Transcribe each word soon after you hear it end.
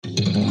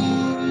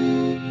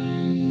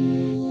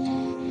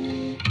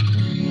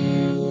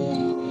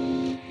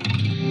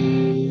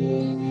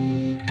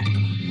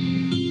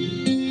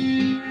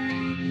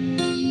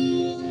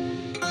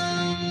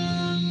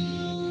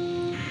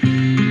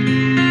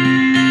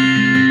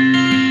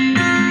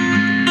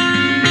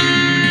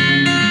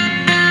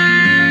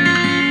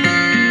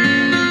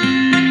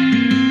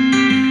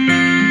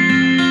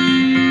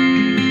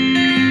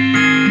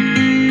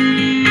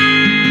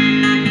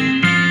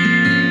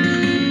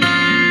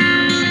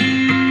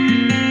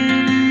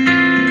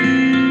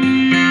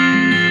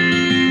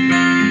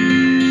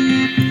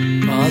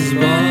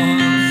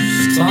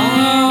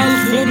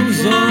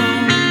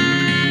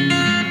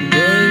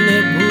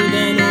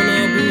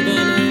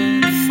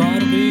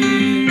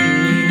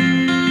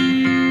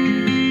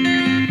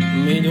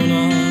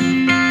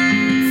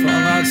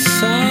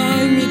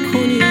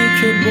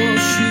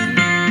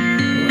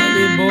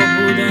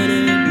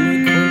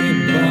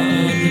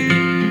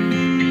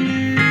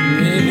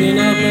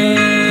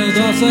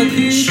ازت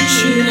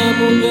هیچی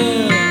نمونده،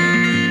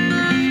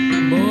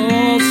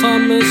 باز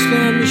هم مثل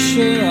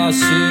همیشه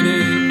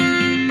اسیری،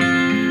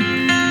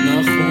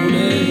 نه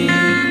خونه ای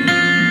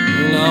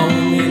نه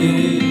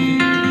امیدی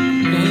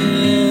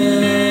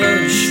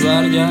بهش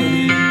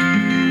برگردی.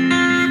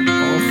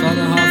 آخر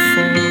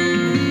حرفا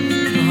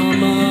که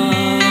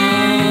همش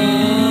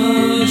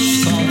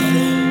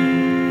تلخه.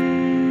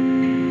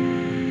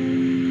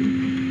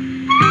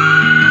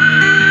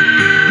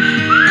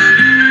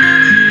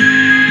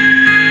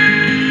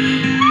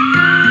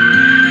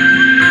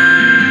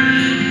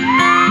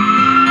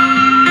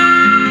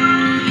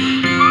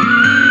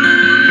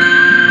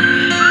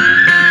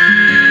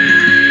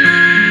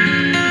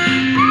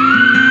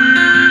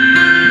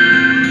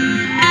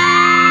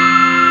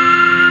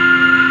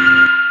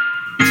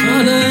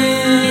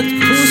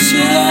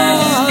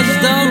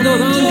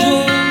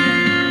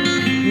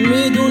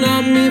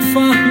 میدونم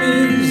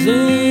میفهمی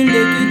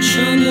زندگی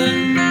چنده،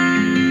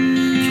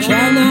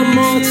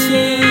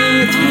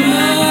 کلماتت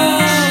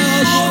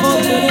همش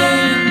خاطره،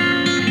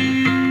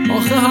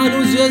 آخه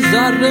هنوز یه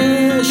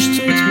ذرهش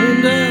توت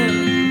مونده.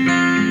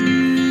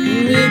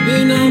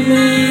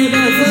 میبینمت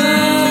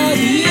ازت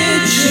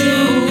هیچی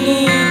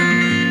نمونده،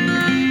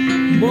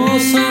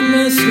 باز هم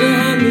مثل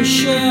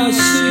همیشه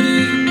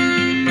اسیری.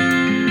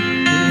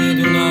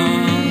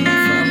 میدونم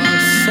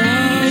فقط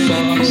سعی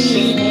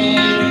بکنی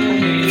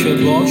که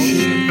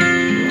باشی